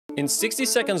In 60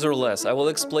 seconds or less, I will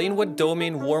explain what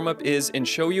domain warmup is and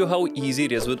show you how easy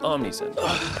it is with Omnisend.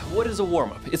 What is a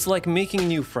warmup? It's like making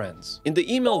new friends. In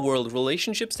the email world,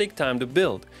 relationships take time to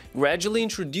build. Gradually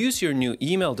introduce your new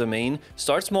email domain,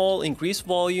 start small, increase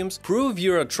volumes, prove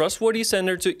you're a trustworthy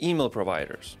sender to email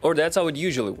providers. Or that's how it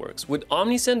usually works. With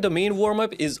Omnisend, domain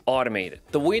warmup is automated.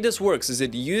 The way this works is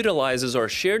it utilizes our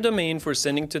shared domain for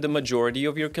sending to the majority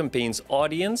of your campaign's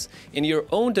audience, and your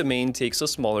own domain takes a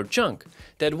smaller chunk.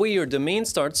 That way your domain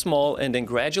starts small and then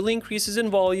gradually increases in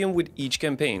volume with each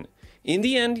campaign. In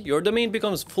the end, your domain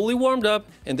becomes fully warmed up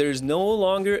and there is no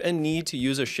longer a need to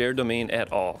use a shared domain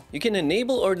at all. You can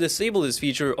enable or disable this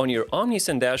feature on your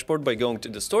Omnisend dashboard by going to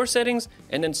the store settings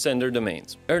and then sender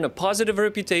domains. Earn a positive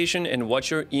reputation and watch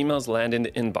your emails land in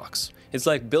the inbox. It's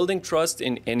like building trust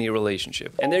in any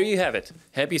relationship. And there you have it.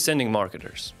 Happy sending,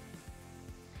 marketers.